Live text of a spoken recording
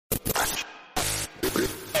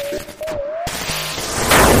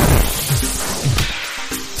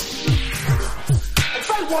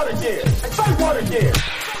what again? Say what again?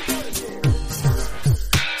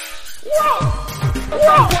 Whoa!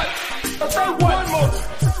 Say what?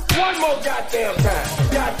 One more goddamn time.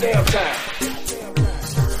 Goddamn time.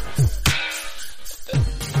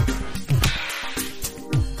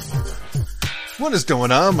 What is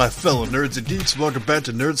going on, my fellow nerds and geeks? Welcome back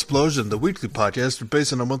to Nerdsplosion, the weekly podcast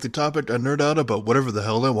based on a monthly topic. I nerd out about whatever the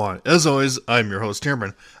hell I want. As always, I'm your host,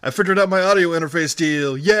 Cameron. I figured out my audio interface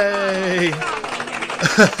deal. Yay!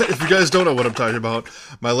 If you guys don't know what I'm talking about,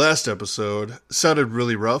 my last episode sounded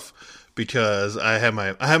really rough because I had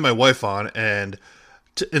my wife on, and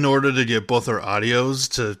in order to get both our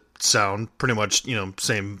audios to sound pretty much,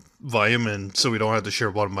 same volume, and so we don't have to share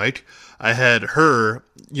one mic, I had her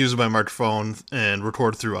use my microphone and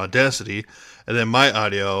record through Audacity, and then my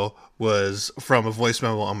audio was from a voice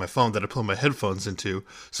memo on my phone that I put my headphones into.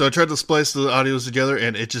 So I tried to splice the audios together,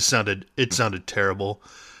 and it sounded terrible.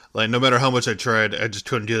 Like, no matter how much I tried, I just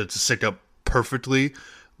couldn't get it to sync up perfectly.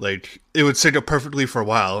 Like, it would sync up perfectly for a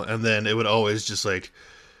while, and then it would always just,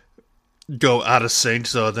 go out of sync,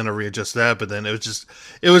 so then I readjust that, but then it was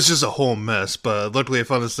just a whole mess. But luckily I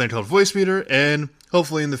found this thing called Voicemeeter, and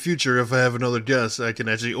hopefully in the future, if I have another guest, I can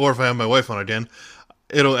actually, or if I have my wife on again,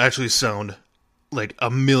 it'll actually sound like a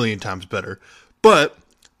million times better. But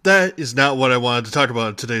that is not what I wanted to talk about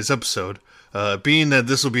in today's episode. Being that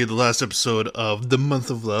this will be the last episode of the month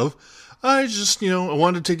of love, I just, I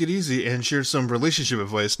wanted to take it easy and share some relationship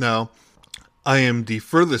advice. Now, I am the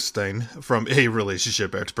furthest thing from a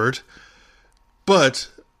relationship expert, but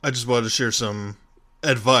I just wanted to share some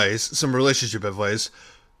advice, some relationship advice,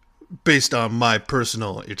 based on my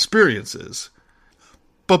personal experiences.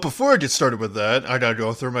 But before I get started with that, I gotta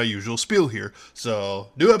go through my usual spiel here. So,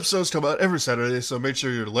 new episodes come out every Saturday, so make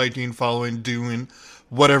sure you're liking, following, doing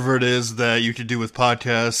whatever it is that you can do with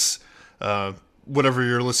podcasts. Whatever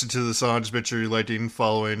you're listening to this on, just make sure you're liking,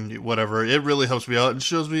 following, whatever. It really helps me out and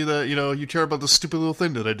shows me that, you care about the stupid little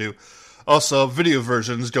thing that I do. Also, video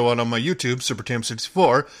versions go on my YouTube,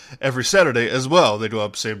 SuperTam64, every Saturday as well. They go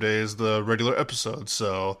up same day as the regular episodes,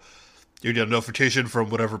 so you get a notification from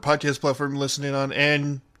whatever podcast platform you're listening on,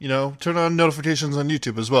 and, turn on notifications on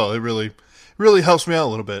YouTube as well. It really helps me out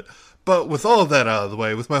a little bit. But with all of that out of the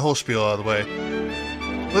way, with my whole spiel out of the way,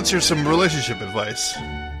 let's hear some relationship advice.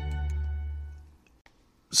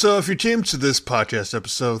 So if you came to this podcast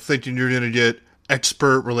episode thinking you're going to get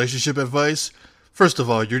expert relationship advice, first of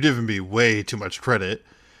all, you're giving me way too much credit.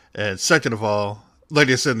 And second of all, like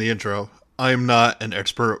I said in the intro, I'm not an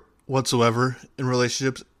expert whatsoever in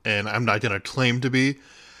relationships, and I'm not going to claim to be.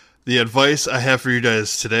 The advice I have for you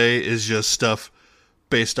guys today is just stuff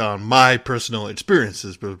based on my personal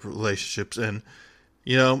experiences with relationships. And,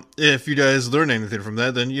 if you guys learn anything from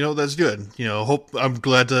that, then, that's good. I'm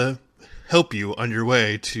glad to help you on your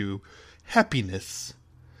way to happiness,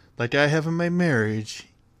 like I have in my marriage.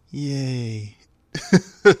 Yay.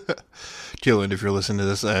 Killing, if you're listening to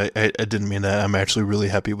this, I didn't mean that. I'm actually really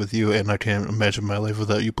happy with you, and I can't imagine my life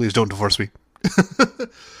without you. Please don't divorce me.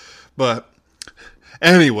 But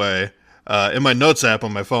anyway, in my notes app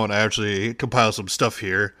on my phone, I actually compiled some stuff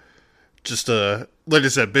here, just like I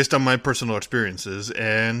said, based on my personal experiences.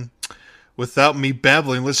 And without me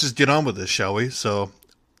babbling, let's just get on with this, shall we? So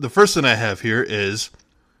the first thing I have here is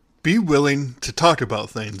be willing to talk about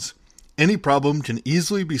things. Any problem can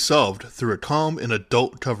easily be solved through a calm and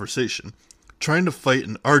adult conversation. Trying to fight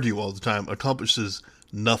and argue all the time accomplishes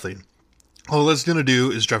nothing. All that's going to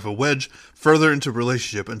do is drive a wedge further into a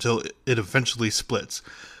relationship until it eventually splits.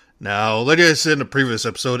 Now, like I said in a previous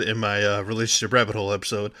episode, in my relationship rabbit hole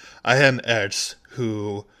episode, I had an ex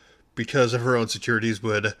who, because of her own insecurities,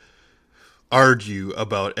 would argue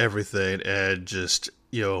about everything and just,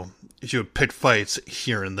 she would pick fights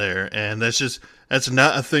here and there. And that's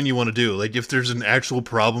not a thing you want to do. Like, if there's an actual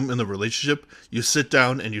problem in the relationship, you sit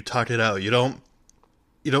down and you talk it out. You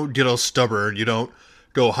don't get all stubborn. You don't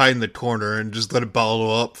go hide in the corner and just let it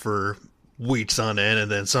bottle up for weeks on end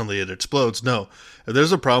and then suddenly it explodes. No. If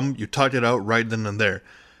there's a problem, you talk it out right then and there.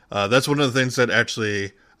 That's one of the things that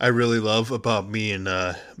actually I really love about me and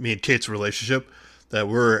Kate's relationship, that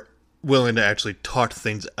we're willing to actually talk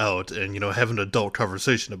things out and, have an adult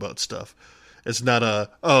conversation about stuff. It's not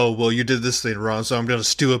oh, well, you did this thing wrong, so I'm going to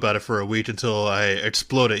stew about it for a week until I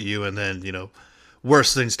explode at you, and then,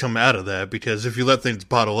 worse things come out of that, because if you let things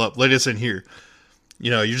bottle up, like I said here,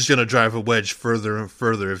 you're just going to drive a wedge further and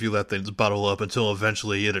further if you let things bottle up until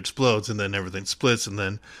eventually it explodes, and then everything splits, and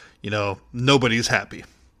then, nobody's happy.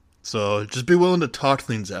 So just be willing to talk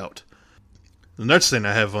things out. The next thing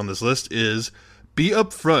I have on this list is be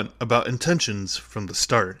upfront about intentions from the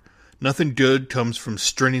start. Nothing good comes from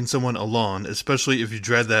stringing someone along, especially if you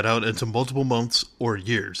drag that out into multiple months or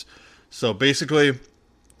years. So basically,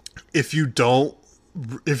 if you're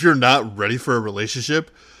not ready for a relationship,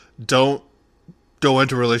 don't go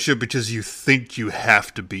into a relationship because you think you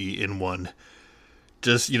have to be in one.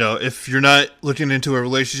 Just, if you're not looking into a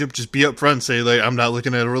relationship, just be upfront. Say, like, I'm not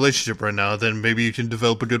looking at a relationship right now. Then maybe you can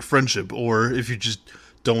develop a good friendship. Or if you just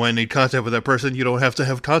don't want any contact with that person, you don't have to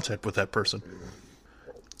have contact with that person.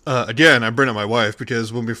 Again, I bring up my wife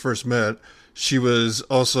because when we first met, she was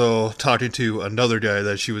also talking to another guy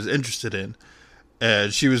that she was interested in.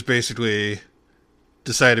 And she was basically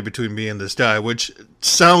decided between me and this guy, which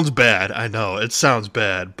sounds bad. I know, it sounds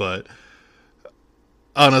bad, but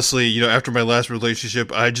honestly, after my last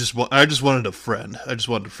relationship, I just wanted a friend. I just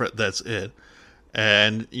wanted a friend. That's it.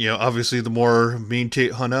 And, obviously the more me and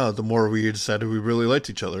Kate hung out, the more we decided we really liked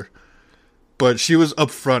each other. But she was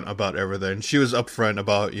upfront about everything. She was upfront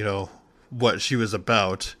about, what she was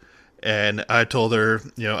about. And I told her,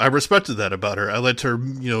 I respected that about her. I let her,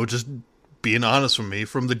 just being honest with me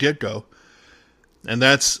from the get-go. And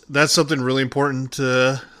that's something really important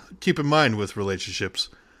to keep in mind with relationships.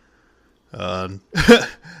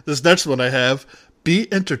 This next one I have, be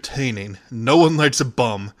entertaining. No one likes a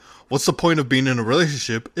bum. What's the point of being in a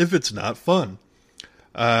relationship if it's not fun?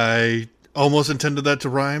 I almost intended that to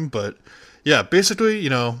rhyme, but yeah, basically,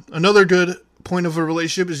 another good point of a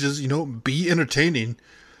relationship is just, be entertaining.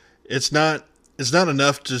 It's not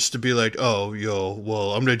enough just to be like, oh,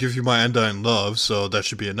 well, I'm going to give you my undying love, so that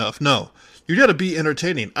should be enough. No, you got to be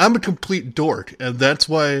entertaining. I'm a complete dork, and that's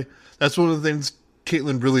one of the things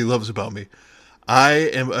Caitlin really loves about me. I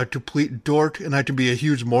am a complete dork, and I can be a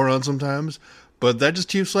huge moron sometimes, but that just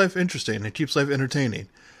keeps life interesting. It keeps life entertaining.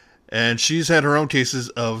 And she's had her own cases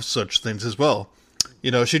of such things as well.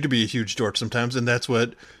 She could be a huge dork sometimes, and that's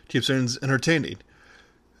what keeps things entertaining.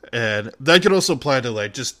 And that could also apply to,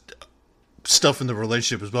 like, just stuff in the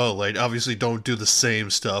relationship as well. Like, obviously don't do the same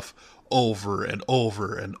stuff over and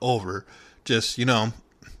over and over. Just,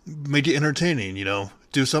 make it entertaining,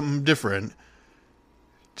 do something different.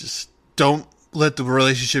 Just don't let the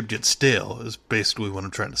relationship get stale, is basically what I'm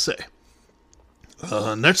trying to say.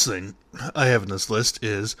 Next thing I have in this list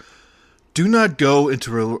is, do not go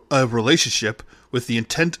into a relationship with the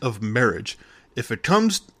intent of marriage. If it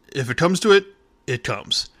comes to it, it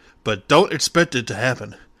comes. But don't expect it to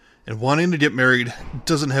happen. And wanting to get married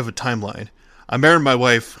doesn't have a timeline. I married my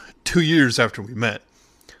wife 2 years after we met.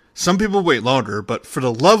 Some people wait longer, but for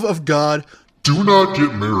the love of God, do not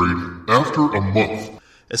get married after a month.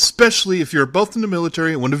 Especially if you're both in the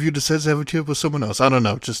military and one of you decides to have a kid with someone else. I don't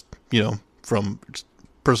know, just, from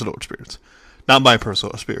personal experience. Not my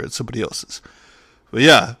personal experience, somebody else's. But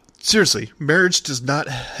yeah, seriously, marriage does not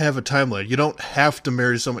have a timeline. You don't have to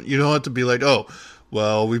marry someone. You don't have to be like, oh,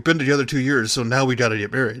 well, we've been together 2 years, so now we got to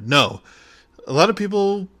get married. No. A lot of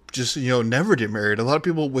people just, never get married. A lot of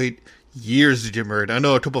people wait years to get married. I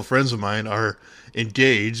know a couple of friends of mine are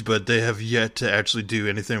engaged, but they have yet to actually do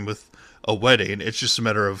anything with a wedding. It's just a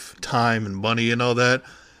matter of time and money and all that.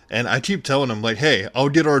 And I keep telling them, like, hey, I'll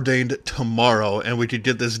get ordained tomorrow, and we could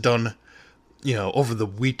get this done, over the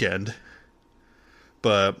weekend.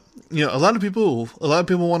 But, a lot of people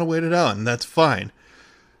want to wait it out, and that's fine.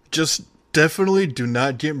 Just definitely do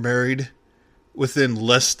not get married within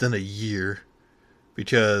less than a year,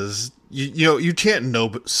 because you can't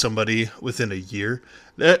know somebody within a year.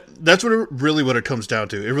 That's what it comes down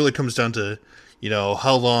to. It really comes down to,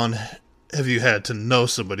 how long have you had to know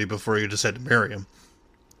somebody before you decide to marry them.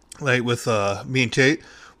 Like with me and Kate,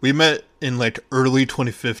 we met in like early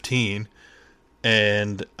 2015,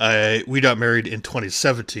 and we got married in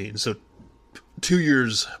 2017. So 2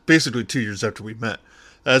 years, basically 2 years after we met.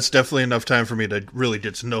 That's definitely enough time for me to really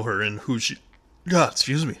get to know her and who she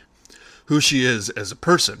is as a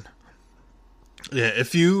person. Yeah,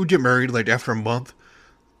 if you get married like after a month,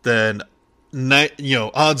 then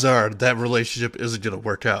odds are that relationship isn't going to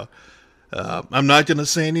work out. I'm not going to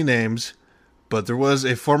say any names, but there was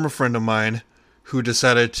a former friend of mine who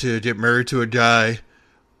decided to get married to a guy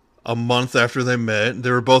a month after they met.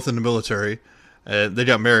 They were both in the military. They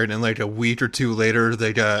got married, and like a week or two later,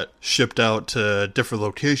 they got shipped out to different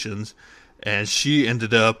locations, and she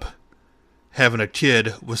ended up having a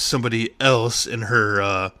kid with somebody else in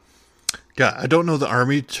her, God, I don't know the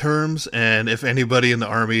Army terms, and if anybody in the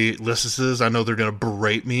Army listens to this, I know they're going to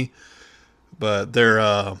berate me, but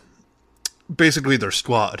they're, basically their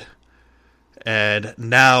squad. And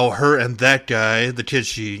now her and that guy, the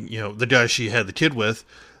guy she had the kid with,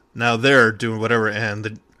 now they're doing whatever,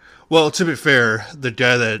 and well, to be fair, the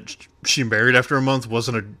guy that she married after a month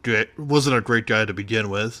wasn't a great guy to begin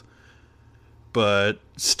with. but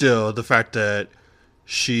still, the fact that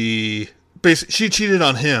she cheated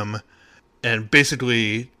on him and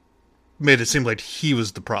basically made it seem like he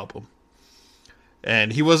was the problem.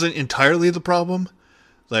 And he wasn't entirely the problem.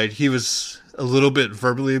 Like, he was a little bit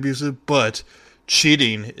verbally abusive, but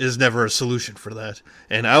cheating is never a solution for that.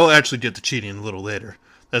 And I'll actually get to cheating a little later.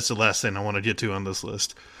 That's the last thing I want to get to on this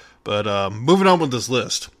list. But moving on with this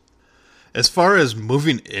list. As far as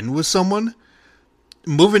moving in with somebody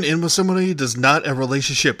does not a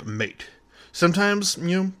relationship mate. Sometimes,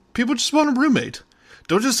 people just want a roommate.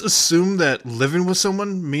 Don't just assume that living with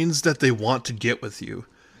someone means that they want to get with you.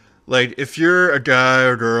 Like, if you're a guy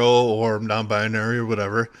or girl or non-binary or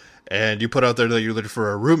whatever, and you put out there that you're looking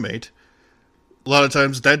for a roommate, a lot of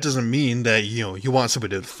times that doesn't mean that, you want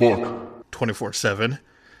somebody to fuck 24/7.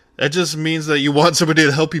 That just means that you want somebody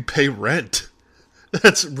to help you pay rent.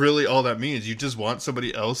 That's really all that means. You just want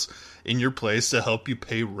somebody else in your place to help you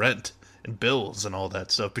pay rent and bills and all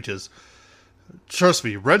that stuff, because trust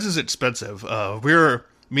me, rent is expensive.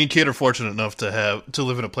 Me and Kate are fortunate enough to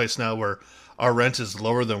live in a place now where our rent is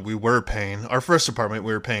lower than we were paying. Our first apartment,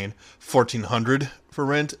 we were paying $1,400 for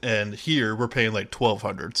rent, and here we're paying like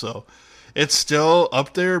 $1,200. So it's still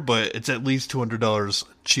up there, but it's at least $200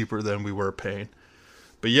 cheaper than we were paying.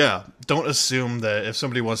 But yeah, don't assume that if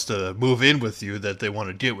somebody wants to move in with you that they want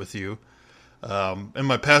to get with you. In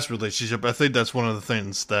my past relationship, I think that's one of the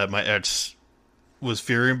things that my ex was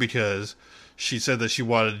fearing, because she said that she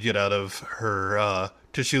wanted to get out of her,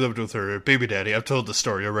 because she lived with her baby daddy. I've told the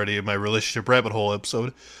story already in my relationship rabbit hole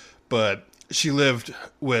episode, but she lived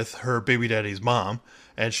with her baby daddy's mom,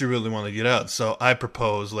 and she really wanted to get out. So I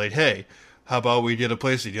proposed, like, hey, how about we get a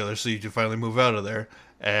place together so you can finally move out of there?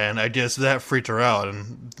 And I guess that freaked her out,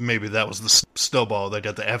 and maybe that was the snowball that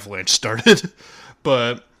got the avalanche started.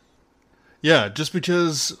 But yeah, just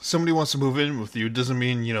because somebody wants to move in with you doesn't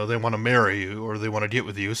mean, they want to marry you or they want to get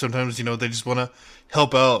with you. Sometimes, they just want to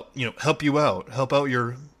help you out, help out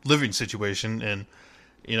your living situation, and,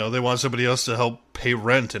 they want somebody else to help pay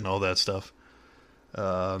rent and all that stuff.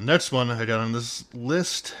 Next one I got on this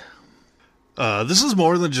list. This is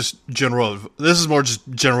more just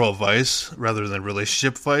general advice rather than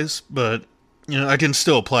relationship advice, but, I can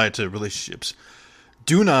still apply it to relationships.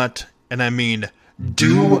 Do not, and I mean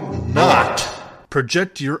do not,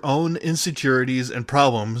 project your own insecurities and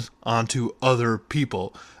problems onto other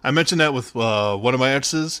people. I mentioned that with one of my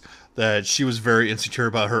exes, that she was very insecure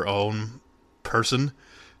about her own person.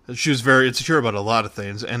 She was very insecure about a lot of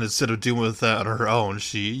things, and instead of dealing with that on her own,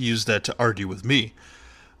 she used that to argue with me.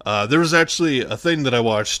 There was actually a thing that I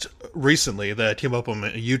watched recently that came up on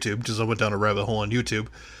YouTube, because I went down a rabbit hole on YouTube.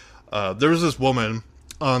 There was this woman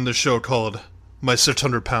on the show called My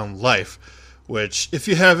 600-Pound Life, which, if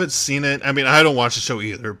you haven't seen it, I mean, I don't watch the show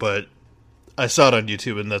either, but I saw it on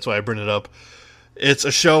YouTube, and that's why I bring it up. It's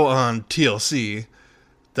a show on TLC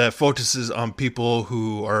that focuses on people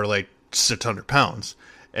who are like 600 pounds,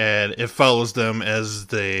 and it follows them as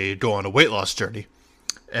they go on a weight loss journey.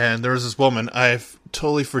 And there was this woman, I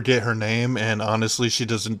totally forget her name, and honestly, she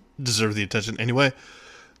doesn't deserve the attention anyway.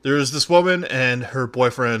 There was this woman and her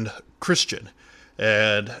boyfriend, Christian,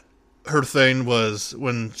 and her thing was,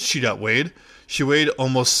 when she got weighed, she weighed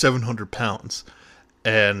almost 700 pounds.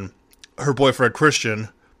 And her boyfriend, Christian,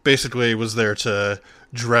 basically was there to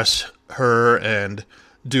dress her and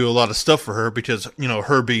do a lot of stuff for her because,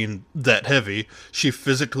 her being that heavy, she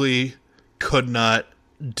physically could not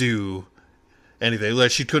do anything.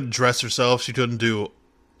 Like, she couldn't dress herself, she couldn't do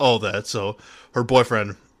all that. So her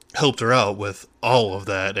boyfriend helped her out with all of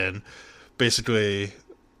that and basically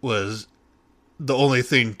was the only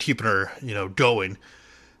thing keeping her, going.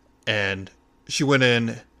 And she went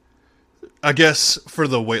in, I guess, for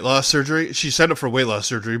the weight loss surgery. She signed up for weight loss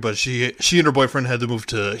surgery, but she and her boyfriend had to move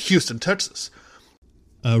to Houston, Texas.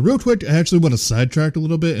 Real quick, I actually want to sidetrack a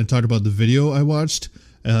little bit and talk about the video I watched.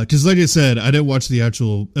 Because like I said, I didn't watch the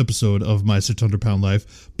actual episode of My 600-Pound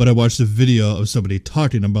Life, but I watched a video of somebody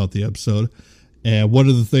talking about the episode. And one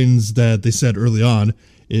of the things that they said early on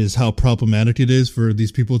is how problematic it is for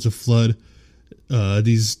these people to flood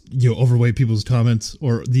these overweight people's comments,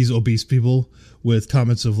 or these obese people, with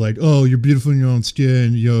comments of like, oh, you're beautiful in your own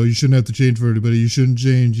skin, you shouldn't have to change for anybody, you shouldn't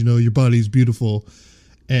change, your body's beautiful.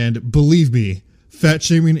 And believe me, fat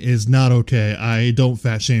shaming is not okay. I don't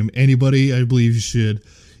fat shame anybody. I believe you should,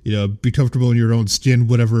 be comfortable in your own skin,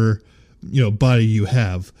 whatever, body you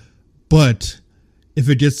have. But if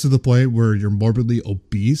it gets to the point where you're morbidly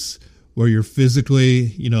obese, where you're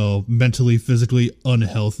physically, mentally, physically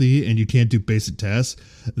unhealthy and you can't do basic tasks,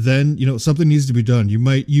 then, something needs to be done.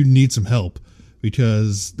 You need some help,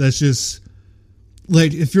 because that's just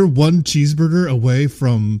like, if you're one cheeseburger away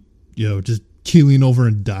from, just keeling over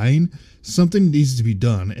and dying, something needs to be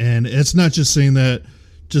done. And it's not just saying that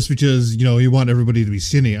just because, you know, you want everybody to be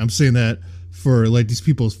skinny. I'm saying that for like these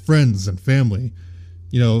people's friends and family,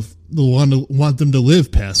 you know, want them to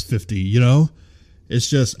live past 50, you know? It's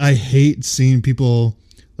just, I hate seeing people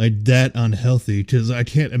like that unhealthy, because I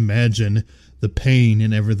can't imagine the pain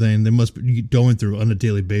and everything they must be going through on a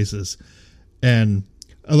daily basis. And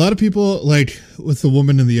a lot of people, like with the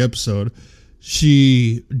woman in the episode,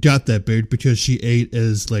 she got that big because she ate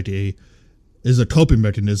as a coping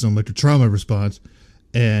mechanism, like a trauma response.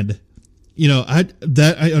 And, you know, I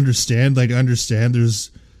understand. Like, I understand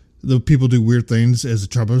there's the people do weird things as a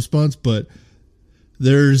trauma response, but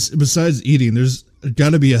besides eating, there's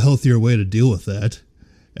got to be a healthier way to deal with that.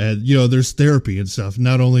 And, you know, there's therapy and stuff.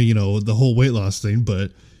 Not only, you know, the whole weight loss thing,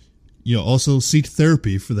 but, you know, also seek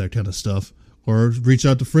therapy for that kind of stuff, or reach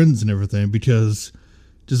out to friends and everything, because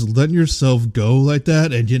just letting yourself go like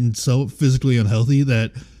that and getting so physically unhealthy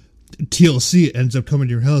that TLC ends up coming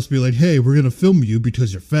to your house and be like, hey, we're going to film you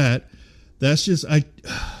because you're fat. That's just,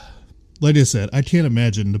 like I said, I can't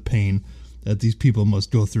imagine the pain that these people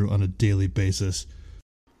must go through on a daily basis.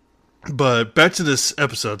 But back to this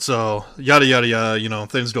episode. So, yada, yada, yada, you know,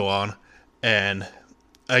 things go on. And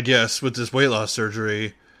I guess with this weight loss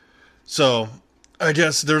surgery, so I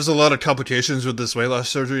guess there's a lot of complications with this weight loss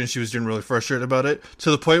surgery, and she was getting really frustrated about it, to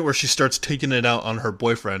the point where she starts taking it out on her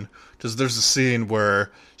boyfriend. Because there's a scene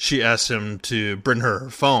where she asks him to bring her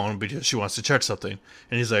phone because she wants to check something.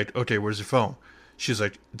 And he's like, okay, where's your phone? She's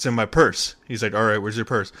like, it's in my purse. He's like, all right, where's your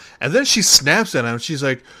purse? And then she snaps at him. She's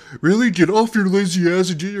like, really? Get off your lazy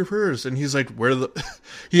ass and get your purse. And he's like,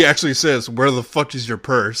 he actually says, where the fuck is your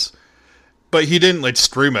purse? But he didn't like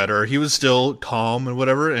scream at her. He was still calm and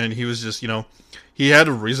whatever. And he was just, you know, he had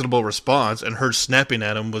a reasonable response, and her snapping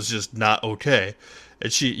at him was just not okay.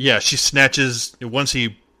 And she snatches, once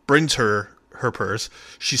he brings her purse,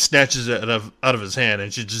 she snatches it out of his hand,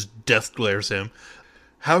 and she just death glares him.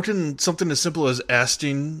 How can something as simple as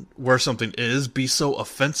asking where something is be so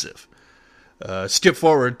offensive? Skip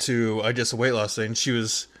forward to, I guess, a weight loss thing. She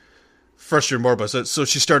was frustrated more about it, so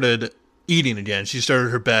she started eating again. She started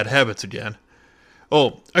her bad habits again.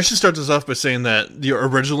 Oh, I should start this off by saying that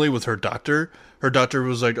originally with her doctor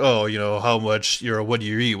was like, oh, you know, how much, what do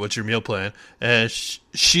you eat? What's your meal plan? And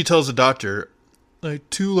she tells the doctor, like,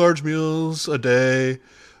 2 large meals a day.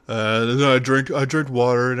 I drink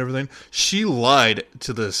water and everything. She lied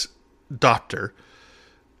to this doctor.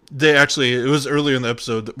 It was earlier in the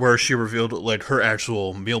episode where she revealed like her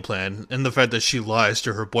actual meal plan, and the fact that she lies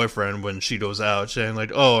to her boyfriend when she goes out, saying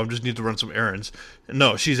like, oh, I just need to run some errands.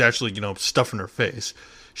 No, she's actually, you know, stuffing her face.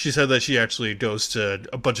 She said that she actually goes to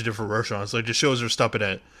a bunch of different restaurants. Like, it shows her stopping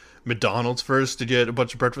at McDonald's first to get a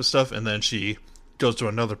bunch of breakfast stuff, and then she goes to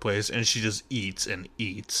another place and she just eats and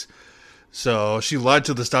eats. So she lied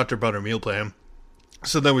to this doctor about her meal plan.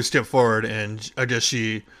 So then we skip forward, and I guess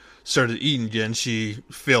she started eating again. She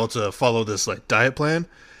failed to follow this like diet plan,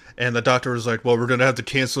 and the doctor was like, well, we're going to have to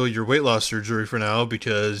cancel your weight loss surgery for now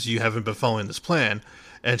because you haven't been following this plan.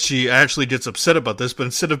 And she actually gets upset about this, but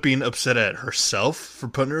instead of being upset at herself for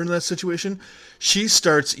putting her in that situation, she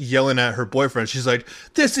starts yelling at her boyfriend. She's like,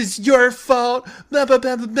 this is your fault, blah, blah,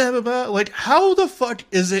 blah, blah, blah, blah. Like, how the fuck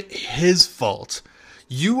is it his fault?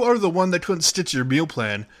 You are the one that couldn't stitch your meal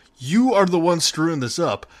plan. You are the one screwing this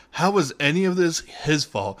up. How is any of this his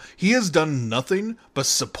fault? He has done nothing but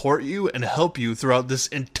support you and help you throughout this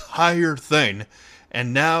entire thing.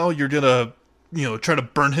 And now you're gonna, you know, try to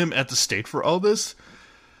burn him at the stake for all this?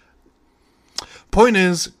 Point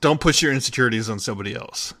is, don't push your insecurities on somebody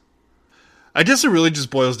else. I guess it really just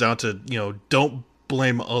boils down to, you know, don't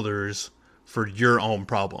blame others for your own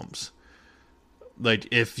problems. Like,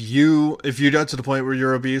 if you got to the point where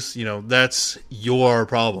you're obese, you know, that's your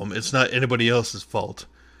problem. It's not anybody else's fault.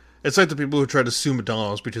 It's like the people who try to sue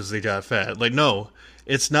McDonald's because they got fat. Like, no,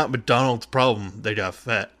 it's not McDonald's problem they got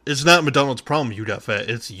fat. It's not McDonald's problem you got fat.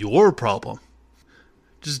 It's your problem.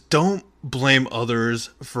 Just don't blame others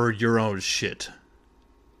for your own shit.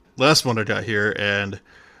 Last one I got here, and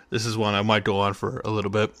this is one I might go on for a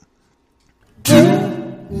little bit.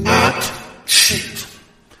 Do not cheat.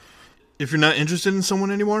 If you're not interested in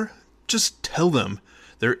someone anymore, just tell them.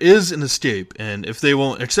 There is an escape, and if they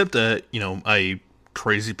won't accept that, you know, a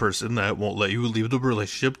crazy person that won't let you leave the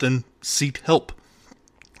relationship, then seek help.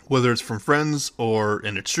 Whether it's from friends or,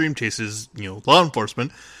 in extreme cases, you know, law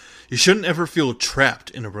enforcement, you shouldn't ever feel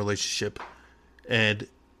trapped in a relationship. And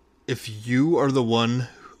if you are the one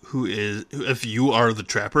if you are the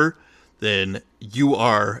trapper, then you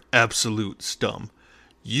are absolute scum.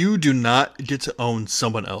 You do not get to own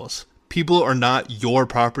someone else. People are not your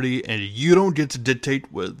property, and you don't get to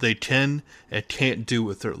dictate what they can and can't do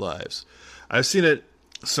with their lives. I've seen it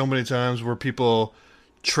so many times where people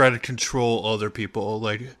try to control other people.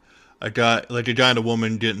 Like a guy and a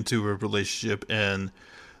woman get into a relationship, and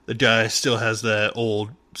the guy still has that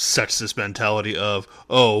old sexist mentality of,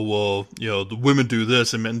 oh, well, the women do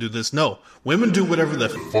this and men do this. No, women do whatever the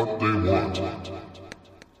fuck they want.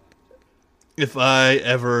 If I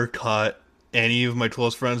ever caught any of my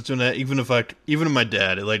close friends doing that, even my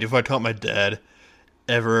dad, if I caught my dad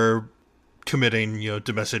ever committing,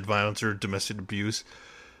 domestic violence or domestic abuse,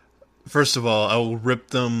 first of all, I will rip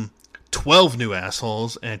them 12 new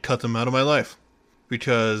assholes and cut them out of my life.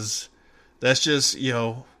 Because that's just,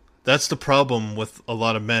 that's the problem with a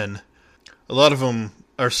lot of men. A lot of them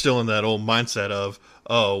are still in that old mindset of,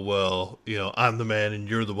 oh, well, I'm the man and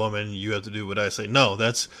you're the woman, you have to do what I say. No,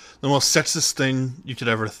 that's the most sexist thing you could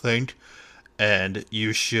ever think, and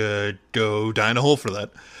you should go die in a hole for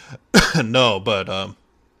that. No, but,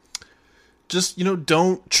 just,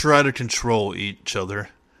 don't try to control each other.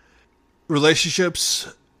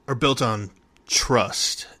 Relationships are built on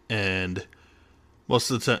trust, and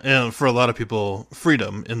most of the time, and for a lot of people,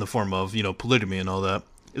 freedom in the form of, polygamy and all that.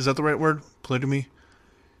 Is that the right word? Polygamy?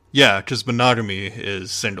 Yeah, because monogamy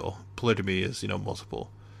is single. Polygamy is,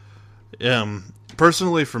 multiple.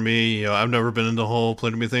 Personally, for me, I've never been in the whole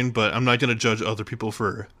polygamy thing, but I'm not going to judge other people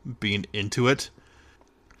for being into it.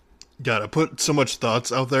 God, I put so much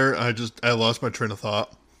thoughts out there, I lost my train of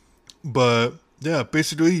thought. But, yeah,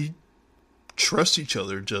 basically, trust each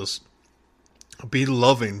other. Just be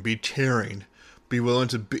loving, be caring, be willing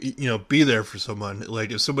to be there for someone.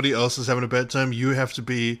 Like, if somebody else is having a bad time, you have to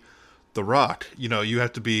be the rock. You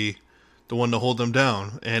have to be the one to hold them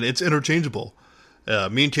down. And it's interchangeable.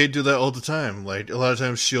 Me and Kate do that all the time. Like, a lot of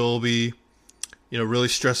times she'll be, really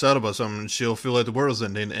stressed out about something. She'll feel like the world's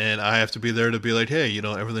ending, and I have to be there to be like, hey,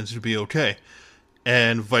 everything should be okay.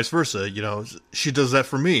 And vice versa, she does that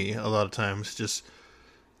for me a lot of times. Just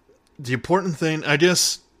the important thing, I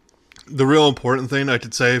guess, the real important thing I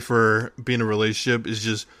could say for being in a relationship is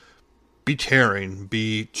just be caring,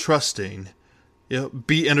 be trusting,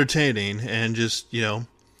 be entertaining, and just,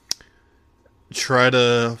 try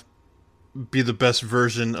to be the best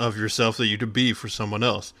version of yourself that you could be for someone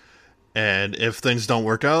else. And if things don't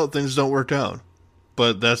work out, things don't work out.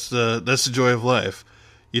 But that's the joy of life.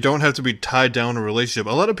 You don't have to be tied down in a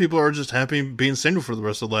relationship. A lot of people are just happy being single for the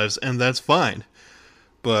rest of their lives, and that's fine.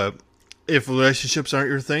 But if relationships aren't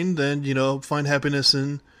your thing, then, find happiness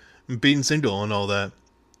in being single and all that.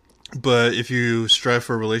 But if you strive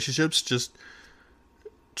for relationships, just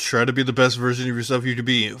try to be the best version of yourself you could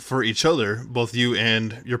be for each other, both you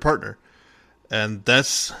and your partner. And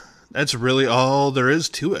that's really all there is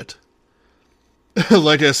to it.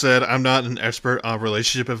 Like I said, I'm not an expert on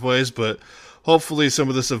relationship advice, but hopefully some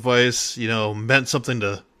of this advice, meant something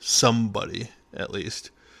to somebody, at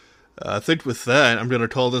least. I think with that, I'm going to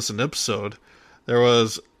call this an episode.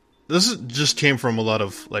 This just came from a lot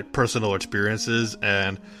of, personal experiences,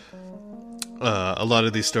 and a lot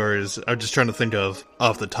of these stories I'm just trying to think of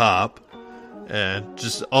off the top, and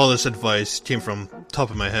just all this advice came from top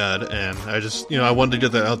of my head, and I just, I wanted to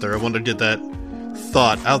get that out there. I wanted to get that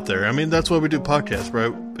thought out there. I mean, that's why we do podcasts,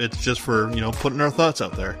 right? It's just for, putting our thoughts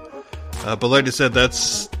out there. But like I said,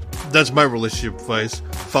 that's my relationship advice.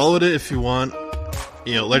 Follow it if you want.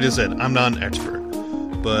 Like I said, I'm not an expert.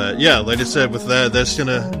 But yeah, like I said, with that, that's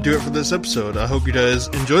gonna do it for this episode. I hope you guys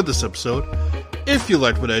enjoyed this episode. If you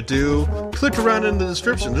like what I do, click around in the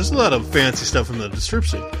description. There's a lot of fancy stuff in the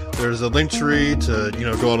description. There's a link tree to,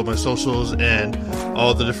 go to my socials and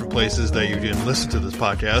all the different places that you can listen to this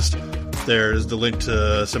podcast. There's the link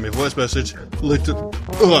to send me a voice message, link to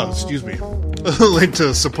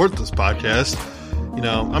support this podcast.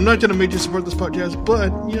 I'm not going to make you support this podcast,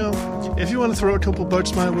 but, if you want to throw a couple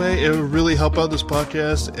bucks my way, it would really help out this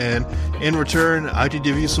podcast, and in return, I could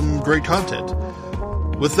give you some great content.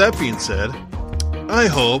 With that being said, I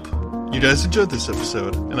hope you guys enjoyed this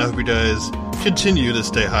episode, and I hope you guys continue to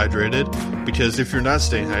stay hydrated, because if you're not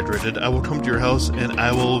staying hydrated, I will come to your house and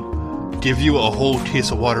I will give you a whole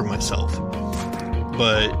case of water myself.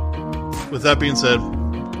 But with that being said,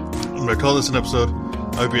 I'm going to call this an episode.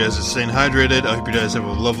 I hope you guys are staying hydrated. I hope you guys have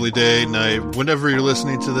a lovely day, night, whenever you're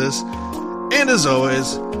listening to this. And as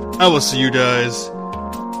always, I will see you guys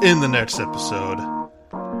in the next episode.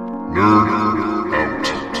 Nerd out.